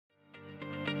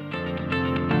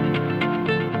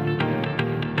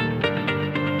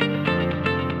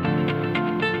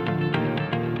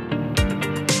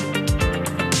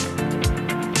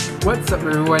What's up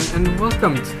everyone and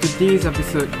welcome to today's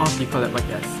episode of the Collab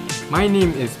Podcast. My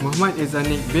name is Muhammad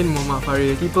Izanik bin Muhammad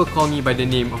Faris. People call me by the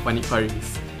name of Anik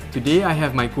Faris. Today I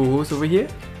have my co-host over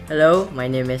here. Hello, my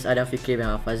name is Adam Fikri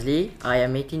bin Fazli. I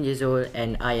am 18 years old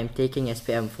and I am taking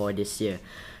SPM for this year.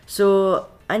 So,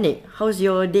 Anik, how's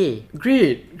your day?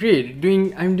 Great.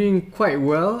 I'm doing quite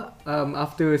well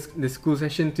after the school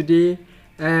session today,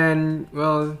 and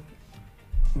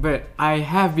but I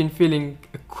have been feeling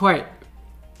quite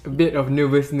a bit of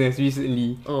nervousness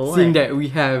recently, seeing that we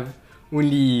have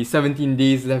only 17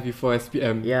 days left before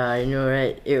SPM. Yeah, I know,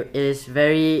 right? It is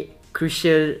very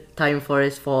crucial time for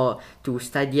us to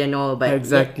study and all, but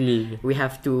exactly, we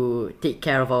have to take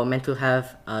care of our mental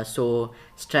health, so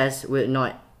stress will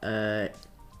not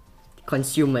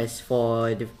consume us for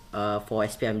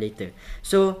SPM later.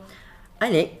 So,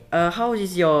 Anik, how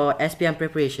is your SPM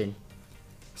preparation?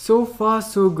 So far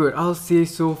so good. I'll say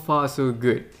so far so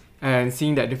good. And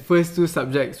seeing that the first two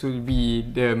subjects will be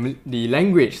the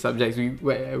language subjects,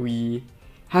 we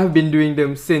have been doing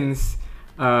them since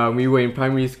we were in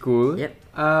primary school. Yep.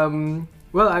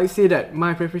 I say that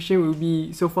my preparation will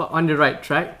be so far on the right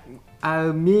track. I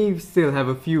may still have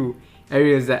a few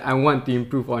areas that I want to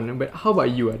improve on. But how about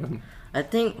you, Adam? I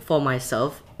think for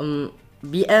myself,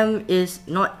 BM is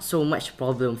not so much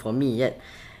problem for me yet.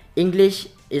 English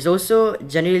is also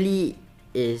generally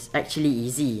is actually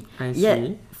easy. I see.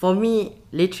 Yet for me,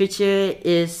 literature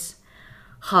is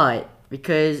hard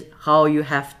because how you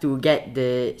have to get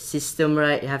the system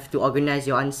right, you have to organize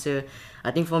your answer.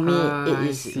 I think for me it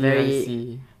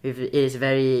is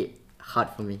very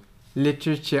hard for me.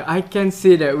 Literature, I can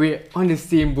say that we're on the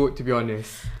same boat, to be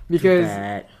honest, because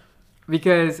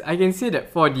I can say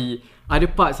that for the other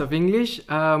parts of English,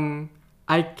 I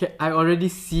already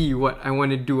see what I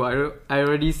want to do. I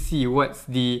already see what's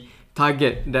the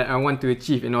target that I want to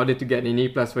achieve in order to get an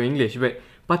A+ for English. But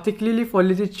particularly for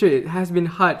literature, it has been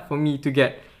hard for me to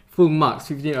get full marks,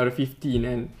 15 out of 15,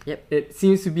 and it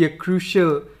seems to be a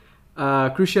crucial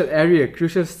area,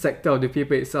 crucial sector of the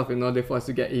paper itself in order for us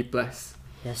to get A+.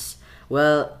 Yes.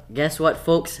 Well, guess what,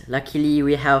 folks? Luckily,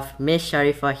 we have Miss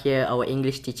Sharifa here, our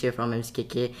English teacher from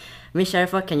MSKK. Miss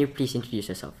Sharifa, can you please introduce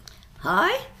yourself?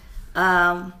 Hi.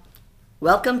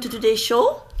 Welcome to today's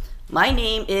show. My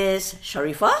name is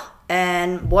Sharifa,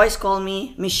 and boys call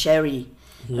me Miss Sherry.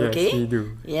 Yes, okay? we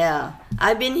do. Yeah.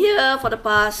 I've been here for the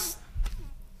past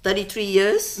 33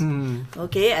 years.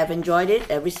 Okay, I've enjoyed it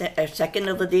every second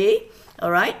of the day.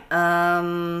 All right.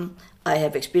 I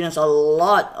have experienced a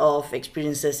lot of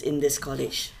experiences in this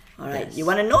college. All right. Yes. You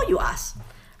want to know? You ask.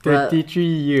 33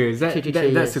 years. That's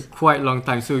years. a quite long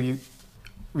time. So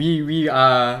we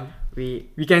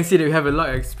can say that we have a lot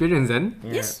of experience then.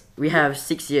 Yeah. Yes. We have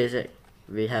 6 years, right?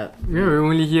 We're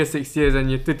only here 6 years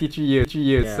and you're 33 years. 3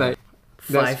 years. Yeah. Like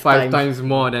that's five times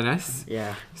more than us.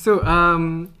 Yeah. So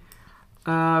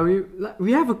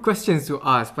we have a questions to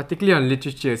ask, particularly on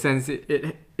literature, since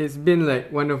it's been like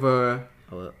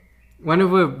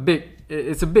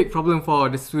it's a big problem for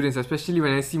the students, especially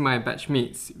when I see my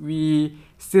batchmates. We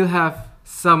still have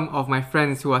some of my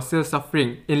friends who are still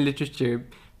suffering in literature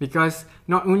because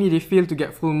not only they fail to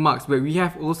get full marks, but we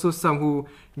have also some who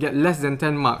get less than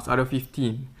 10 marks out of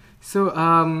 15. So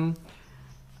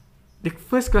the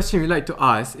first question we'd like to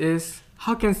ask is,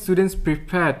 how can students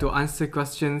prepare to answer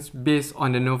questions based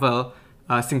on the novel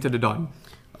Sing to the Dawn?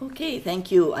 Okay,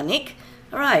 thank you, Anik.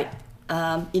 All right.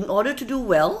 In order to do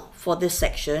well for this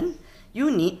section, you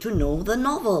need to know the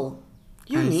novel.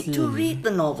 You need to read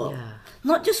the novel,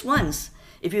 not just once.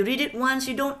 If you read it once,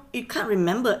 you can't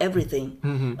remember everything.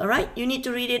 All right, you need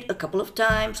to read it a couple of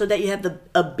times so that you have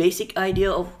a basic idea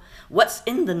of what's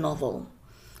in the novel.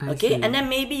 Okay, and then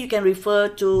maybe you can refer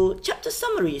to chapter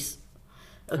summaries.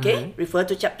 Okay, refer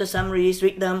to chapter summaries,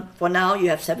 read them. For now, you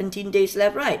have 17 days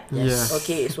left, right? Yes.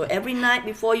 Okay, so every night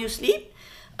before you sleep,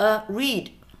 read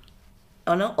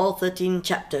all 13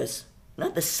 chapters,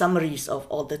 the summaries of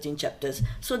all 13 chapters,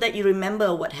 so that you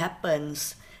remember what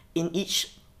happens in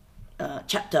each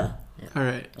chapter. All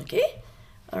right. Okay?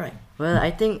 All right. Well, I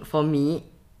think for me,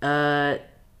 the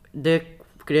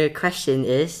question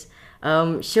is,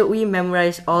 should we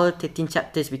memorize all 13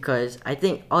 chapters? Because I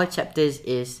think all chapters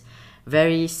is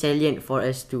very salient for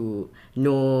us to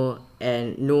know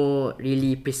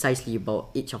really precisely about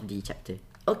each of the chapter.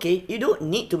 Okay, you don't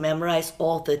need to memorize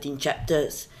all 13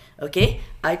 chapters. Okay?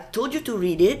 I told you to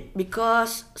read it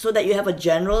because so that you have a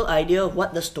general idea of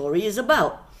what the story is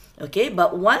about. Okay?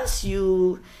 But once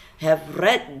you have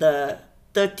read the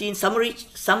 13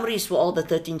 summaries for all the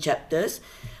 13 chapters,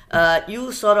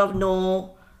 you sort of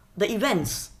know the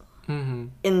events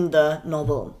in the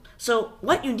novel. So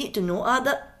what you need to know are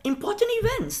the important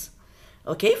events.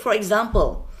 Okay, for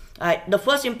example, the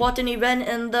first important event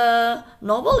in the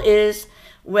novel is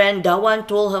when Dawan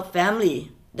told her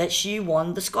family that she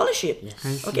won the scholarship.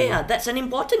 Yes. Okay, that's an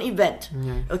important event.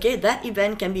 Yes. Okay, that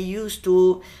event can be used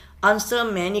to answer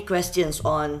many questions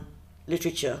on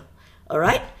literature.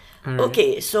 Alright?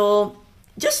 Okay, so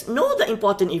just know the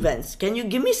important events. Can you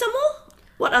give me some more?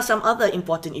 What are some other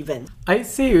important events? I'd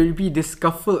say it will be the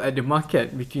scuffle at the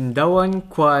market between Dawan,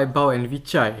 Kwai, Bao and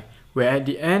Vichai, where at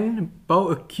the end,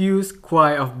 Bao accused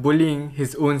Kwai of bullying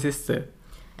his own sister.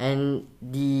 And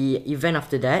the event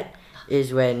after that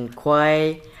is when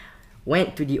Kwai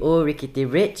went to the old rickety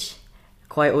bridge.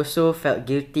 Kwai also felt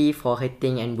guilty for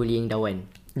hurting and bullying Dawan.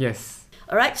 Yes.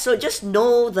 Alright, so just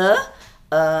know the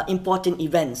important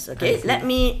events. Okay, let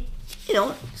me,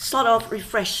 sort of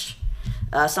refresh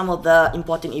some of the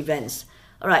important events.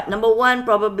 Alright, number one,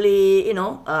 probably,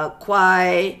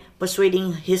 Kwai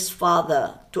persuading his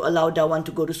father to allow Dawan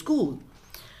to go to school.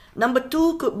 Number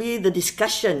two could be the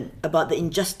discussion about the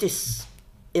injustice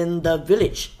in the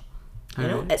village,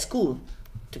 at school,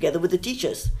 together with the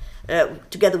teachers,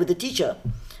 together with the teacher.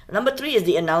 Number three is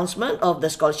the announcement of the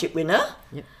scholarship winner.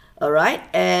 Yep. Alright,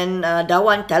 and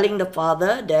Dawan telling the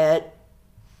father that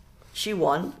she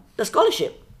won the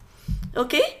scholarship.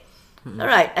 Okay?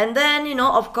 Alright, and then,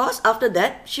 of course, after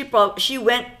that, she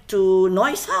went to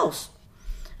Noi's house.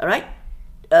 Alright?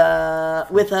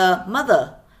 With her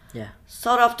mother. Yeah.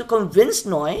 Sort of to convince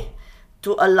Noi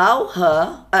to allow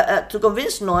her, to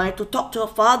convince Noi to talk to her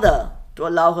father to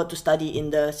allow her to study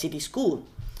in the city school.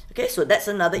 Okay, so that's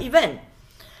another event.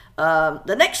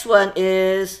 The next one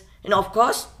is, of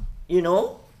course,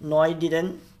 Noi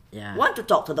didn't want to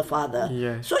talk to the father.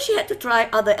 Yes. So she had to try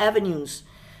other avenues.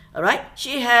 Alright?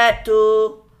 She had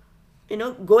to,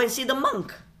 go and see the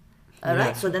monk.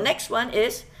 Alright? So the next one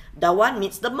is Dawan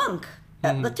meets the monk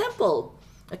at the temple.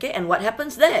 Okay, and what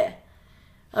happens there?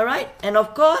 Alright? And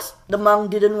of course, the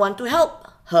monk didn't want to help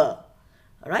her.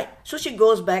 Alright? So she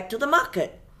goes back to the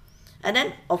market. And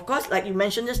then, of course, like you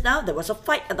mentioned just now, there was a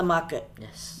fight at the market.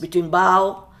 Yes. Between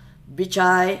Bao,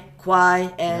 Vichai,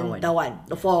 Kwai, and Dawan,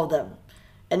 the four of them.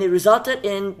 And it resulted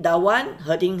in Dawan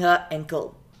hurting her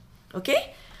ankle.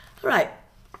 Okay? Right.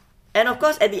 And of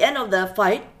course, at the end of the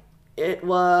fight, it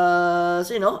was,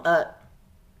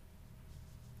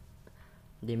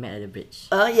 They met at the bridge.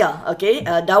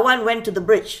 Dawan went to the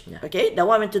bridge. Yeah. Okay?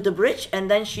 Dawan went to the bridge and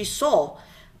then she saw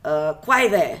Kwai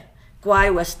there.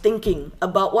 Kwai was thinking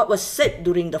about what was said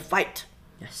during the fight.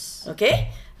 Yes.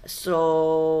 Okay?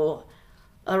 So,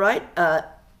 alright.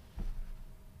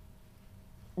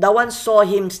 Dawan saw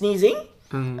him sneezing.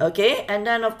 Okay? And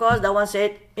then, of course, Dawan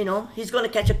said, he's going to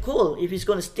catch a cold if he's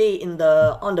going to stay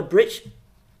on the bridge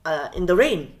in the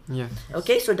rain. Yeah.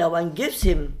 Okay? So, Dawan gives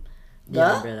him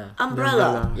the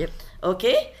umbrella. Yep.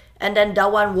 Okay? And then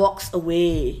Dawan walks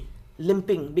away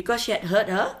limping because she had hurt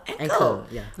her ankle.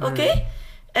 Yeah. Okay?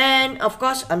 And of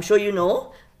course, I'm sure you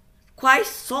know, Kwai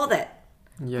saw that.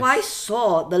 Yes. Kwai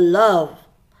saw the love,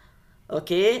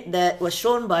 okay, that was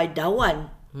shown by Dawan.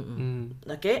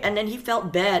 Okay? And then he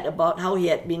felt bad about how he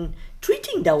had been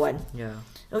treating Dawan. Yeah.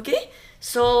 Okay?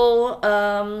 So,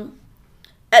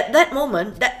 at that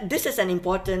moment, this is an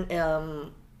important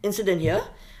incident here.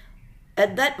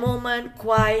 At that moment,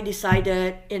 Kwai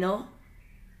decided,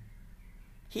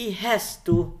 he has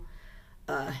to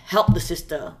help the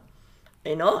sister,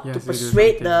 to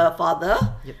persuade the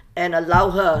father and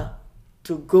allow her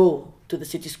to go to the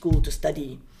city school to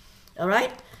study.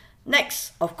 Alright?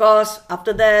 Next, of course,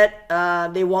 after that,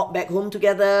 they walked back home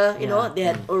together. They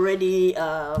had already,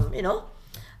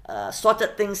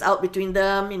 sorted things out between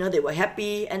them. They were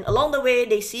happy. And along the way,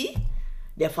 they see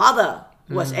their father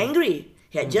was angry.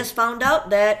 He had just found out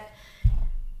that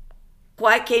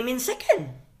Kwai came in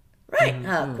second. Right?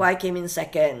 Kwai came in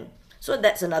second. So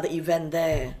that's another event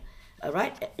there.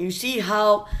 Alright? You see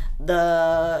how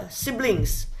the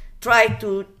siblings try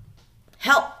to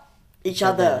help each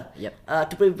other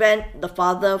to prevent the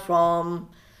father from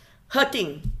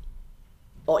hurting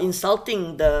or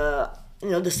insulting the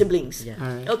siblings. Yeah.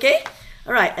 Okay?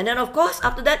 Alright, and then of course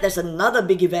after that there's another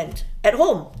big event at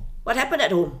home. What happened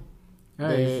at home?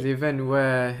 It's the event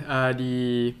where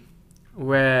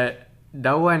where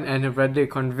Dawan and her brother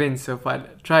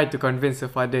tried to convince her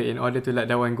father in order to let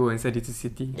Dawan go and study to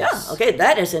city. Yeah, okay,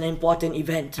 that is an important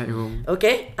event. At home.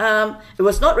 Okay? It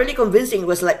was not really convincing, it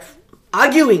was like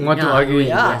arguing. Want to arguing.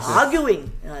 Yeah, Yes.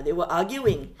 arguing. They were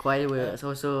arguing. Kwai was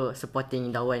also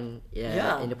supporting Dawan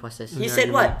in the process. He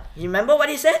said what? You remember what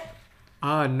he said?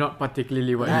 Not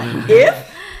particularly what you mean.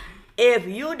 If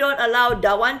you don't allow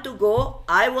Dawan to go,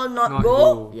 I will not Not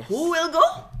go. go. Yes. Who will go?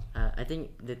 I think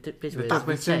the third place was third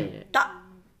person.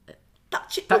 Vichai.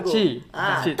 touch it will go.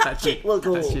 Touch it will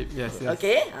go. Touch it, yes.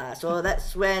 Okay, so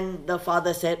that's when the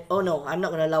father said, "Oh no, I'm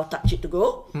not going to allow touch it to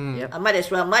go. Yep. I might as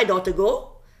well my daughter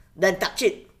go, then touch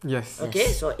it." Yes.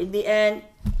 Okay, so in the end,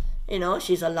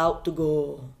 she's allowed to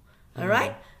go. All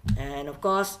right, and of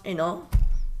course,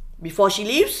 before she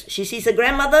leaves, she sees her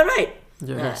grandmother, right?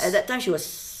 Yes. At that time, she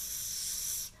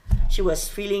was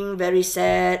feeling very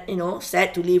sad,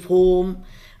 sad to leave home.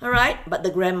 All right, but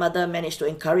the grandmother managed to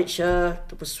encourage her,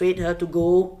 to persuade her to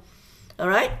go. All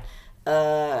right,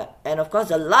 and of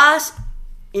course, the last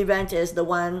event is the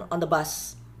one on the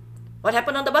bus. What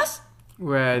happened on the bus?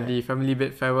 Where the family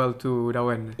bid farewell to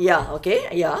Dawan. Yeah,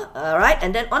 okay, yeah, all right.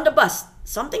 And then on the bus,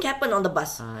 something happened on the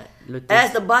bus.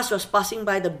 As the bus was passing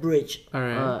by the bridge. All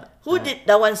right. Who did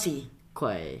Dawan see?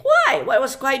 Kwai. Kwai. What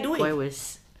was Kwai doing? Kwai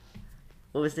was...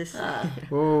 What was this?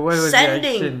 Oh, what was the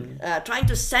Sending, action? trying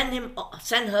to send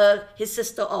his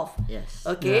sister off. Yes.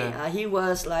 Okay, Yeah. he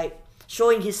was like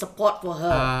showing his support for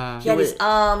her. He had He his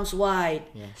arms wide.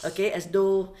 Yes. Okay, as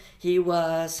though he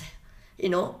was,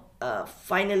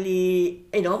 finally,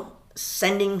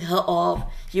 sending her off.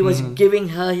 He was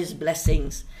giving her his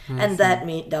blessings, and that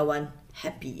made Dawan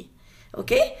happy.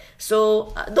 Okay,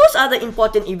 so those are the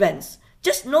important events.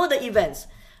 Just know the events.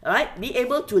 All right, be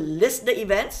able to list the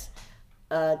events.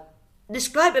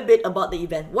 Describe a bit about the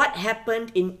event. What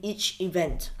happened in each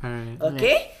event? Alright.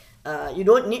 Okay? You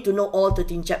don't need to know all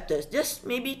 13 chapters. Just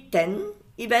maybe 10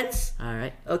 events.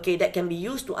 Alright. Okay, that can be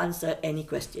used to answer any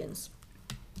questions.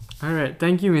 Alright,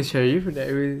 thank you, Ms. Sharif.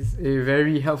 That was a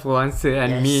very helpful answer,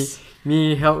 and Yes.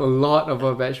 me helped a lot of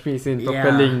our batchmates in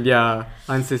propelling their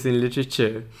answers in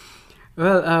literature.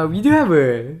 Well, we do have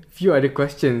a few other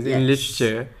questions in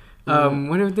literature.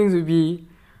 One of the things would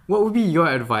be, what would be your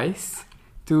advice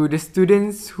to the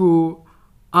students who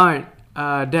aren't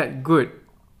that good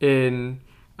in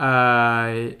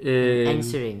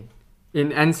Answering.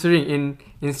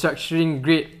 in structuring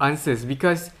great answers,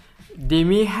 because they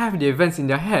may have the events in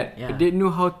their head, but they know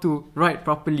how to write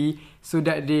properly so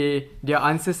that their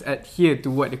answers adhere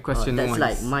to what the question That's wants.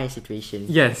 like my situation.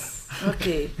 Yes.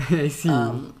 Okay. I see.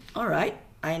 All right.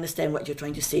 I understand what you're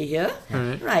trying to say here.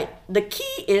 Alright. Right. The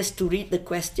key is to read the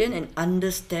question and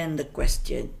understand the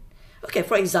question. Okay,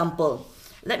 for example,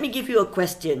 let me give you a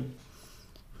question.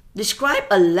 Describe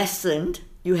a lesson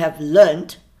you have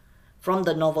learned from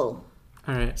the novel.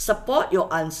 Alright. Support your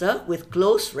answer with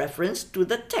close reference to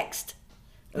the text.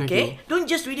 Okay? Don't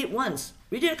just read it once.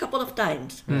 Read it a couple of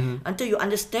times until you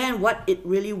understand what it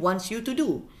really wants you to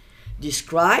do.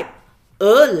 Describe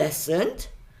a lesson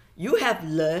you have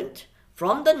learned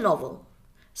from the novel.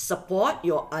 Support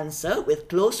your answer with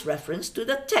close reference to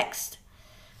the text.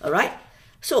 Alright?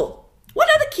 So, what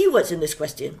are the keywords in this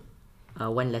question?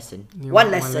 One lesson.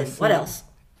 One lesson. What else?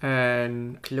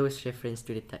 And Close reference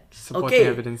to the text. supporting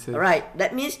evidences. Alright.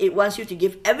 That means it wants you to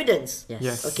give evidence.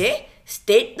 Yes. Okay?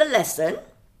 State the lesson.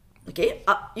 Okay?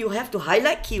 You have to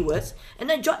highlight keywords and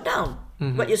then jot down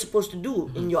what you're supposed to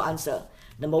do in your answer.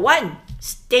 Number 1,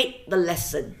 state the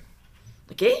lesson.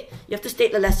 Okay? You have to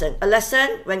state the lesson.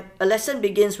 When a lesson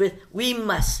begins with we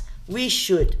must, we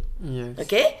should. Yes.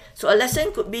 Okay? So a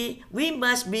lesson could be we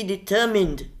must be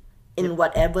determined in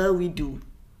whatever we do.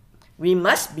 We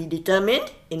must be determined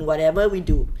in whatever we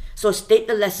do. So state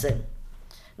the lesson.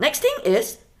 Next thing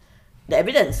is the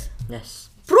evidence. Yes.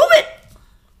 Prove it.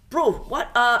 Prove. What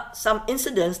are some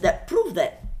incidents that prove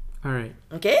that? Alright.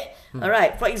 Okay?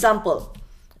 Alright. For example,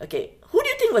 okay, who do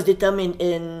you think was determined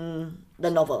in the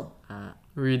novel?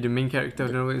 Read the main character of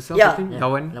the novel itself, Yeah. I think. Yeah.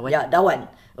 Dawan. Yeah, Dawan.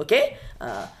 Okay?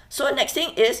 So next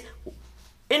thing is,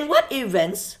 in what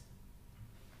events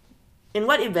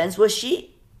was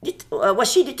she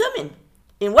determined?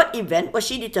 In what event was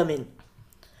she determined?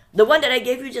 The one that I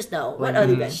gave you just now. What are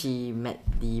the events? She met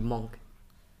the monk.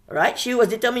 Right? She was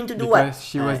determined to do Because what?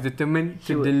 she was determined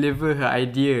to deliver her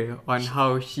idea on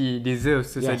how she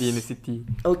deserves to study in the city.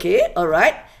 Okay,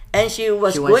 alright. And she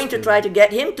was She going wants to to- try to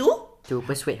get him to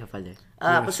persuade her father.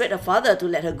 persuade her father to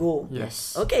let her go.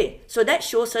 Yes. Okay, so that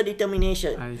shows her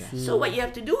determination. I see. So what you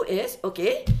have to do is,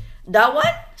 okay, Dawan,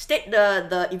 state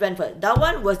the event first.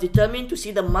 Dawan was determined to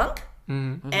see the monk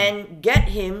and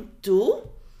get him to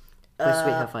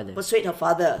Persuade her father. Persuade her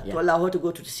father to Yeah. allow her to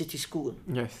go to the city school.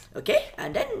 Yes. Okay,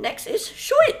 and then next is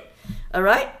show it.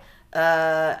 Alright,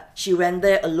 she went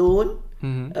there alone.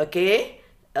 Okay,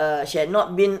 she had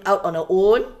not been out on her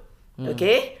own.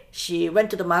 Okay, she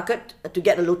went to the market to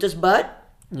get a lotus bud.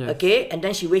 Yes. Okay, and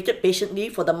then she waited patiently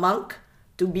for the monk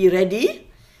to be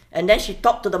ready, and then she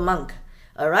talked to the monk.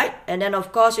 Alright, and then of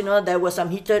course, there were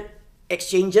some heated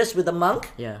exchanges with the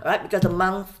monk. Yeah. Right, because the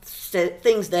monk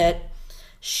thinks that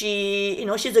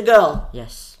she's a girl.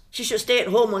 Yes. she should stay at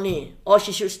home only, or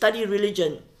she should study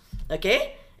religion,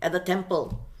 okay, at the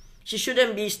temple. She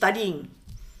shouldn't be studying.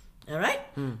 All right.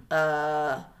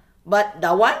 But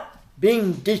Dawan,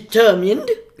 being determined,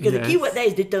 because the key word there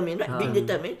is determined, right? Being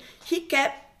determined, he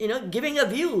kept, giving her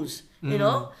views. You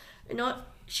know,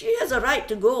 she has a right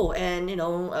to go and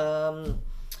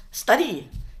study.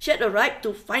 She had a right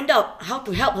to find out how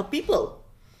to help her people.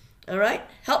 All right,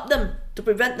 help them to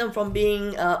prevent them from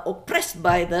being oppressed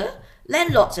by the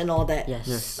landlords and all that.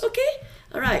 Yes. Okay.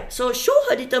 All right. So show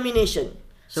her determination.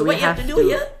 So we what you have to do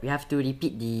here? We have to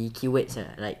repeat the keywords,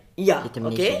 like Okay.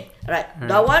 determination. Right.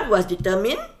 Dawan was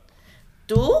determined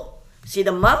to see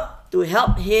the mom, to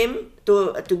help him,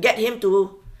 to get him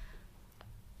to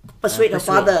persuade her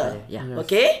father. Yeah.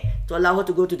 Okay. To allow her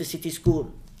to go to the city school,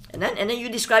 and then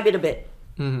you describe it a bit,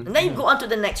 and then you go on to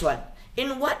the next one.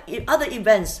 In what other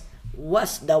events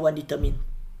was Dawan determined?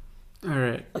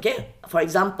 Alright. Okay. For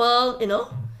example,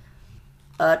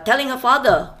 telling her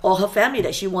father or her family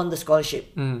that she won the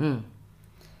scholarship.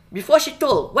 Before she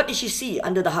told, what did she see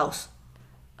under the house?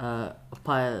 A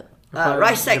pile.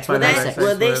 Rice sacks. Were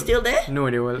they still there?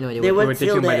 No, they were. They were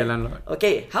still taken by there. the landlord.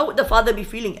 Okay. How would the father be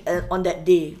feeling on that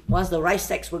day once the rice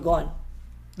sacks were gone?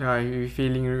 He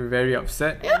feeling very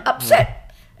upset. Yeah,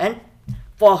 upset. And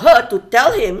for her to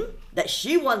tell him that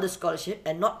she won the scholarship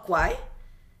and not Kwai,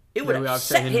 it would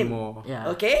upset him more.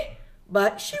 Yeah. Okay?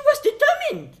 But she was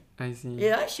determined. I see.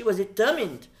 Yeah, she was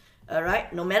determined.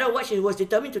 Alright? No matter what, she was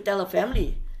determined to tell her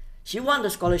family. She won the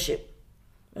scholarship.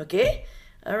 Okay?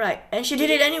 Alright. And she did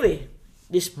it anyway.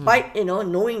 Despite,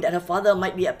 knowing that her father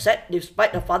might be upset,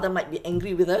 despite her father might be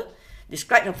angry with her,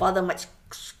 despite her father might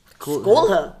scold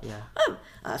her. Yeah.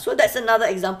 So that's another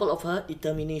example of her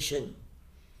determination.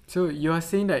 So you are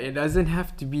saying that it doesn't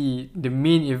have to be the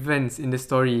main events in the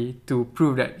story to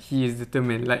prove that he is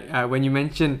determined. Like when you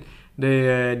mentioned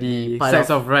the sacks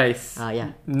of rice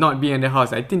not being in the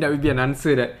house, I think that would be an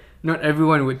answer that not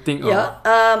everyone would think of.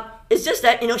 It's just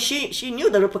that she knew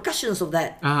the repercussions of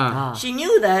that. She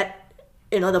knew that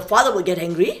the father would get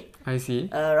angry. I see.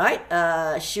 Right?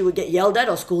 She would get yelled at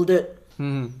or scolded.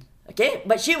 Okay,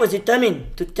 but she was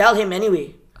determined to tell him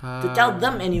anyway, to tell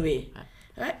them anyway.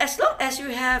 Right? As long as you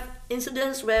have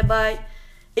incidents whereby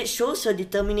it shows her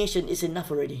determination is enough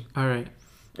already. Alright.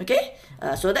 Okay?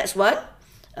 So that's one.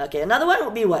 Okay, another one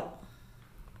would be what?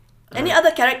 Any other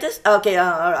characters? Okay,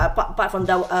 apart from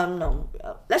Dawan, no.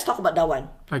 Let's talk about Dawan.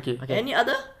 Okay. Any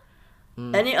other?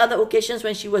 Any other occasions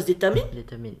when she was determined?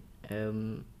 Determined.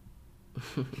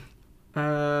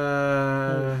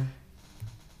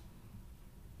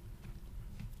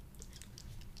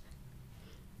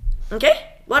 Okay.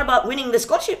 What about winning the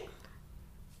scholarship?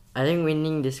 I think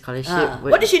winning the scholarship.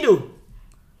 What did she do?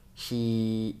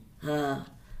 She.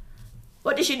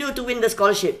 What did she do to win the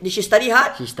scholarship? Did she study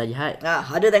hard? She studied hard.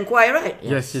 Harder than Kwai, right?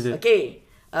 Yes, she did. Okay.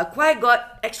 Kwai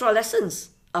got extra lessons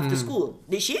after school.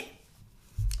 Did she?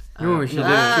 No, she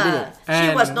didn't.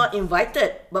 She was not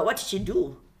invited. But what did she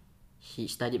do? She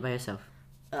studied by herself.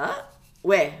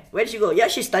 Where? Where did she go? Yeah,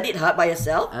 she studied hard by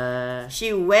herself.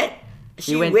 She went.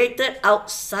 She waited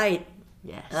outside.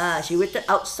 Yes. She waited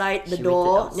outside the She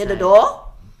door, waited near the outside.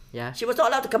 door. Yeah. She was not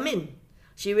allowed to come in.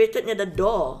 She waited near the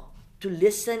door to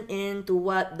listen in to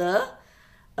what the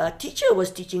teacher was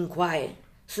teaching Kwai,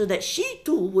 so that she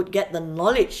too would get the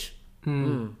knowledge.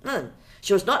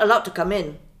 She was not allowed to come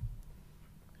in.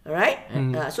 Alright?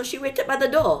 So she waited by the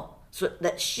door so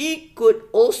that she could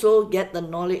also get the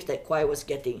knowledge that Kwai was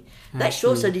getting. That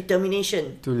shows her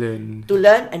determination To learn.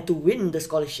 and to win the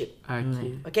scholarship.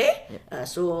 Okay. Okay?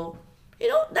 So,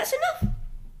 that's enough.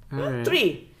 Alright.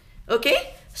 3.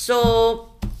 Okay?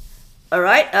 So,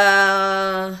 alright.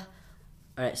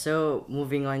 Alright, so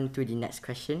moving on to the next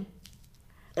question.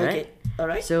 Okay.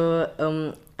 Alright. So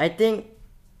I think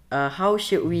how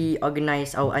should we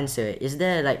organize our answer? Is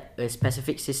there like a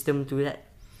specific system to that?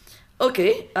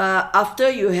 Okay. After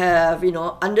you have,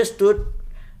 understood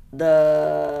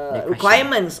the question.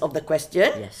 requirements of the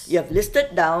question, Yes. you have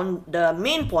listed down the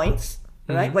main points,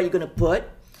 right? What you're going to put.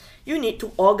 You need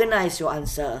to organize your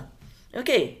answer.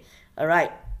 Okay.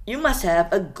 Alright. You must have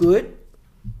a good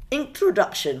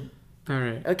introduction.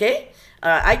 Alright. Okay?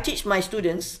 I teach my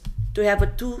students to have a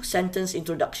 2-sentence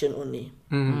introduction only.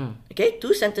 Okay?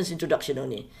 2-sentence introduction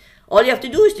only. All you have to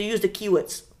do is to use the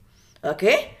keywords.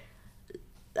 Okay?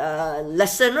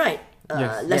 Lesson, right?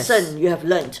 Yes. Lesson you have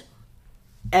learned.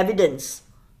 Evidence.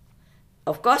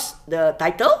 Of course, the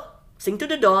title, Sing to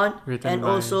the Dawn, Written and by-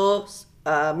 also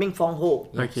Ming Fong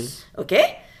Ho. Okay.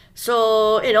 Okay?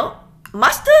 So,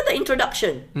 master the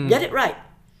introduction. Get it right.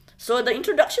 So, the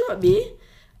introduction would be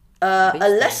a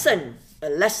lesson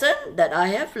that I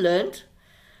have learned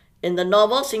in the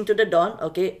novel Sing to the Dawn,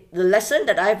 okay, the lesson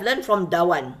that I've learned from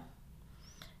Dawan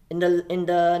in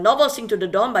the novel Sing to the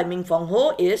Dawn by Ming Fong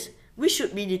Ho is we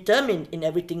should be determined in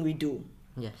everything we do.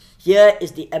 Yes. Here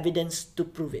is the evidence to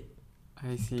prove it.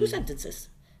 I see. 2 sentences.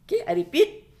 Okay, I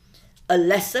repeat. A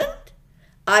lesson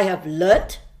I have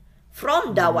learned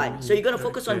from Dawan. So you're going to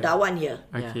focus on Dawan here.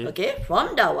 Okay. Okay,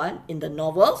 from Dawan in the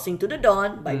novel Sing to the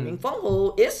Dawn by Ming Fong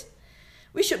Ho is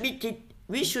we should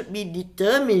be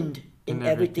determined in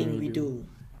everything we do.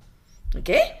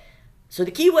 Okay? So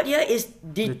the key word here is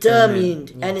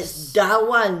determined. And it's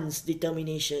Dawan's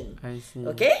determination. I see.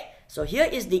 Okay? So here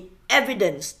is the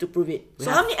evidence to prove it.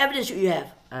 So how many evidence should you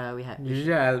have? We have.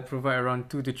 Usually I'll provide around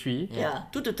 2 to 3. Yeah,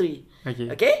 2 to 3.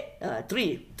 Okay. Okay?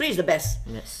 3. 3 is the best.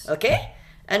 Yes. Okay?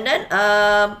 And then,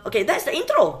 okay, that's the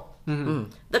intro.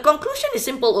 The conclusion is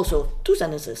simple also. 2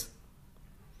 sentences.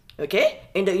 Okay?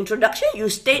 In the introduction, you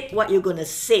state what you're going to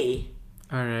say.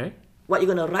 Alright. What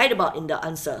you're going to write about in the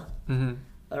answer. Mm-hmm.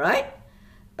 Alright?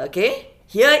 Okay?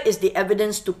 Here is the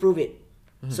evidence to prove it.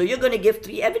 So you're going to give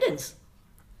 3 evidence.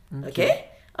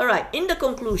 Okay? Alright. In the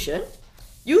conclusion,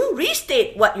 you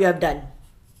restate what you have done.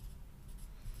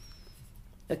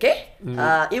 Okay?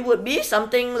 It would be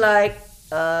something like,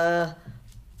 to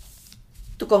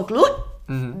conclude,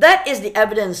 that is the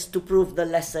evidence to prove the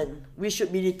lesson. We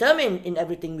should be determined in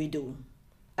everything we do.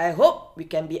 I hope we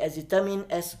can be as determined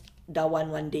as Dawan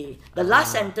one day. The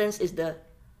last sentence is the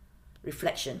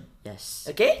reflection. Yes.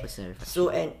 Okay? Personal reflection. So,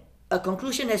 and a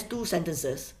conclusion has 2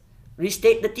 sentences.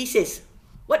 Restate the thesis.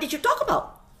 What did you talk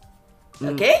about?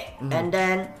 Okay? And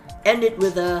then end it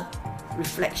with a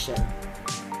reflection.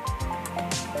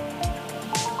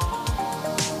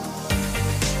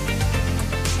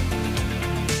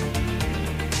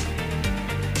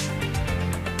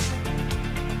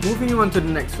 Moving on to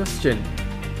the next question.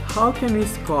 How can we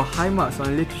score high marks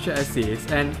on literature essays,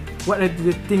 and what are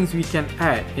the things we can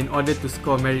add in order to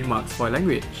score merit marks for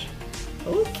language?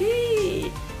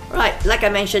 Okay. Right, like I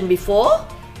mentioned before,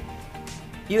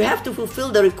 you have to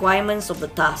fulfill the requirements of the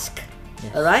task.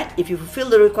 Yes. Alright? If you fulfill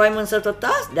the requirements of the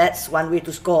task, that's one way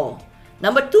to score.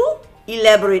 Number 2,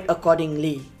 elaborate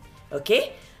accordingly.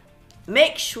 Okay?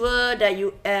 Make sure that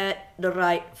you add the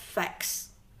right facts.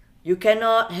 You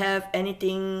cannot have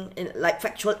anything like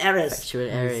factual errors. Factual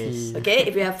errors. Okay?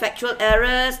 If you have factual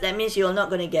errors, that means you're not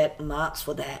going to get marks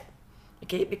for that.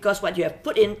 Okay? Because what you have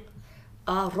put in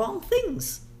are wrong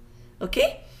things.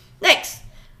 Okay? Next.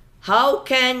 How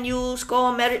can you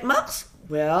score merit marks?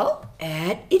 Well,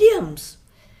 add idioms.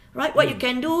 Right? What you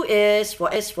can do is, for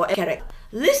character,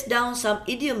 list down some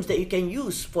idioms that you can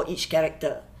use for each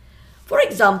character. For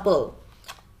example,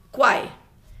 Kwai.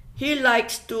 He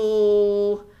likes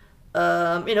to,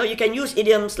 you can use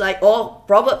idioms like, or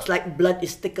proverbs like blood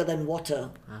is thicker than water.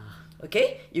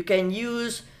 Okay? You can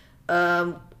use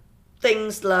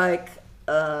things like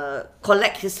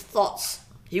collect his thoughts.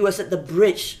 He was at the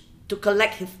bridge to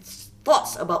collect his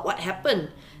thoughts about what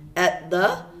happened at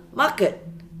the market.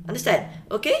 Understand?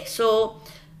 Okay? So,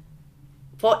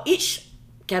 for each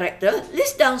character,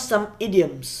 list down some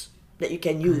idioms that you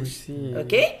can use.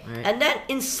 Okay? Right. And then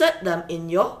insert them in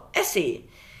your essay.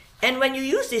 And when you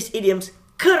use these idioms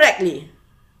correctly,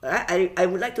 I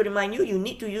would like to remind you, you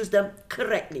need to use them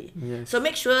correctly. Yes. So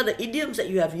make sure the idioms that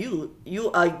you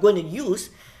are going to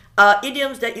use are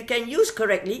idioms that you can use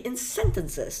correctly in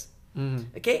sentences.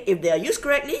 Okay? If they are used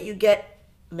correctly, you get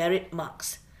merit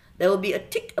marks. There will be a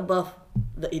tick above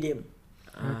the idiom.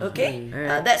 Okay?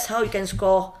 That's how you can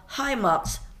score high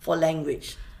marks for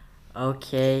language.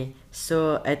 Okay,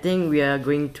 so I think we are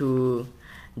going to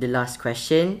the last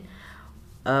question.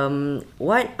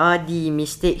 What are the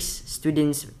mistakes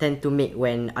students tend to make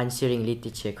when answering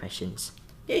literature questions?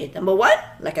 Okay, number 1,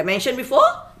 like I mentioned before,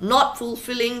 not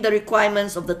fulfilling the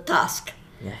requirements of the task.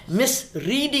 Yes.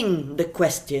 Misreading the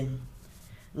question.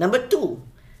 Number 2,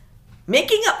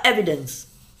 making up evidence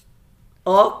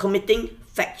or committing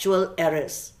factual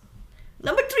errors.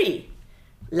 Number 3,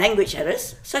 language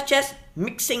errors such as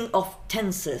mixing of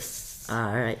tenses.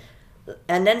 Alright.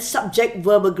 And then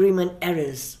subject-verb agreement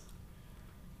errors.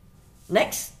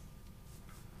 Next,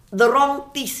 the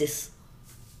wrong thesis.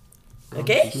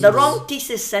 Okay, the wrong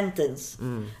thesis sentence.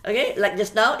 Okay, like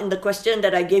just now in the question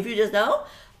that I gave you just now,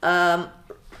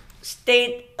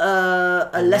 state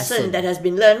a lesson that has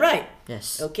been learned, right?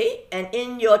 Yes. Okay, and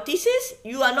in your thesis,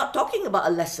 you are not talking about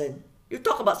a lesson. You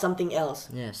talk about something else.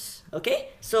 Yes.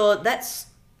 Okay, so that's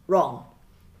wrong.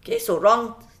 Okay, so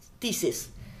wrong thesis.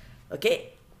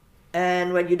 Okay,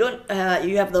 and when you don't,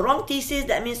 you have the wrong thesis,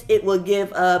 that means it will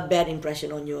give a bad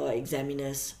impression on your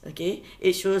examiners. Okay,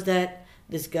 it shows that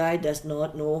this guy does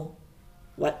not know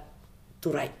what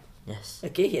to write. Yes.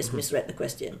 Okay, he has misread the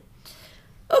question.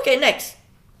 Okay, next.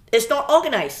 It's not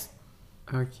organized.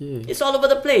 Okay. It's all over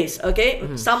the place. Okay,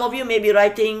 some of you may be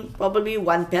writing probably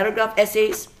 1 paragraph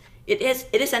essays. It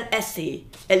is an essay.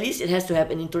 At least it has to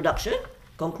have an introduction,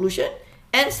 conclusion,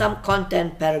 and some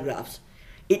content paragraphs.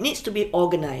 It needs to be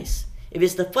organized. If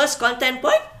it's the first content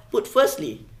point, put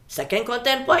firstly. Second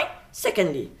content point,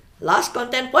 secondly. Last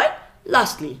content point,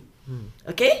 lastly.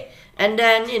 Okay, and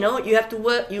then you have to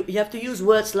you have to use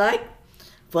words like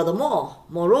furthermore,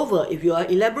 moreover, if you are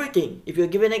elaborating, if you're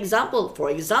giving an example, for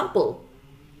example.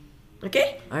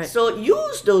 Okay, Alright. so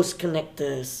use those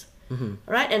connectors.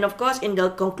 Right, and of course, in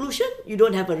the conclusion, you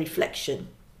don't have a reflection.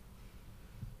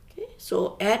 Okay,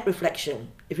 so add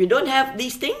reflection. If you don't have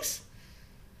these things,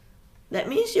 that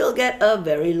means you'll get a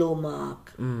very low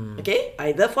mark. Okay,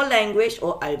 either for language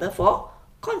or either for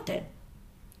content.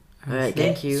 Alright, Okay,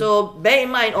 thank you. so bear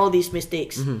in mind all these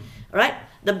mistakes. Right,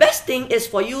 the best thing is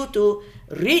for you to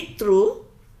read through,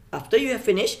 after you have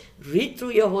finished, read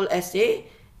through your whole essay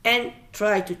and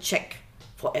try to check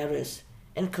for errors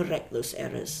and correct those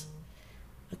errors.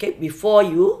 Okay, before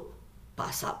you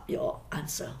pass up your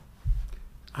answer.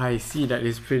 I see that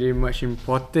is pretty much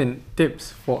important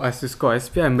tips for us to score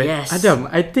SPM. But Yes. Adam,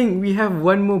 I think we have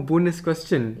one more bonus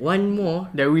question One more.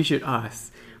 that we should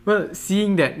ask. Well,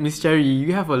 seeing that Miss Cherry,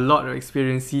 you have a lot of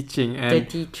experience teaching and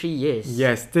 33 years.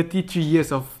 yes, 33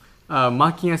 years of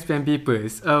marking SPM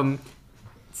papers.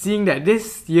 Seeing that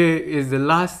this year is the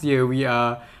last year we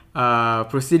are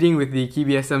proceeding with the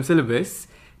KBSM syllabus,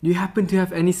 do you happen to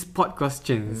have any spot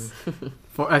questions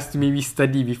for us to maybe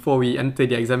study before we enter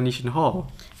the examination hall?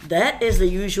 That is the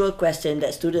usual question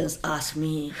that students ask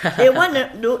me. They want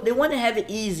to have it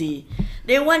easy.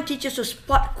 They want teachers to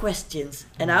spot questions,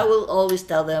 and I will always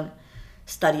tell them,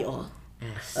 study all.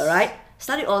 Yes. All right,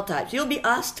 study all types. You'll be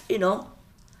asked,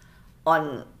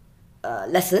 on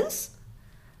lessons,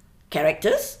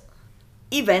 characters,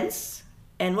 events,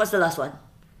 and what's the last one?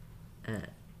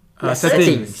 Lessons.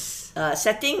 Settings.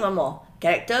 Setting, one more.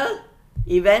 Character,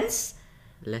 events,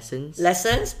 Lessons.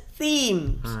 themes.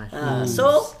 Themes.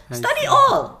 So I study see.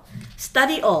 all.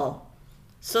 Study all.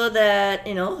 So that,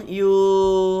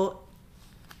 you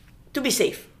to be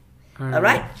safe.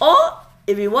 Alright? Or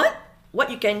if you want, what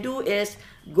you can do is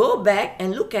go back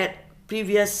and look at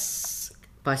previous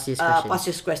Past year's questions. past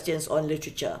year's questions on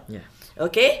literature. Yeah.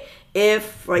 Okay? If,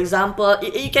 for example,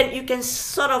 you can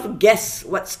sort of guess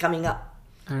what's coming up.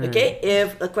 Okay?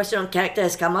 If a question on character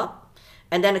has come up,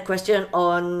 and then a question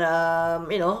on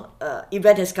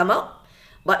event has come up,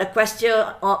 but a question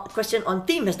on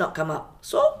theme has not come up.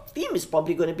 So theme is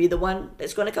probably going to be the one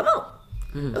that's going to come out.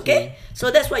 Okay?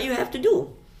 So that's what you have to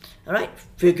do. All right?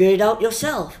 Figure it out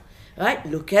yourself. Right?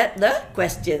 Look at the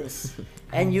questions,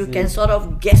 and you can sort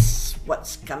of guess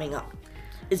what's coming up.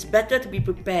 It's better to be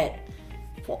prepared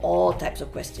for all types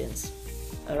of questions.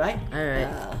 All right? Alright.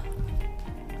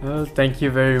 Well, thank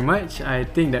you very much. I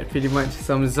think that pretty much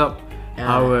sums up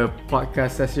our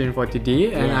podcast session for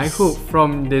today. And I Yes. hope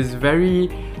from this very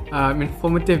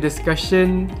informative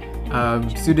discussion,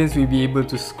 students will be able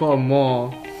to score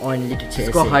more, On literature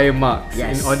score essay. higher marks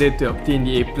Yes. in order to obtain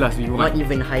the A+ we want. Not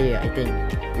even higher, I think.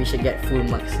 We should get full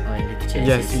marks on literature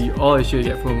Yes, essays. we all should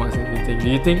get full marks and everything. Do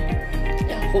you think?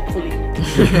 Yeah, hopefully.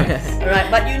 Alright,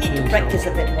 but you need to practice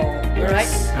a bit more. Alright?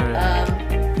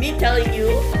 Me telling you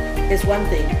is one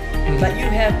thing, but you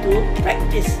have to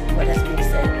practice what has been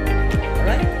said.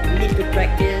 Alright? You need to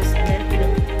practice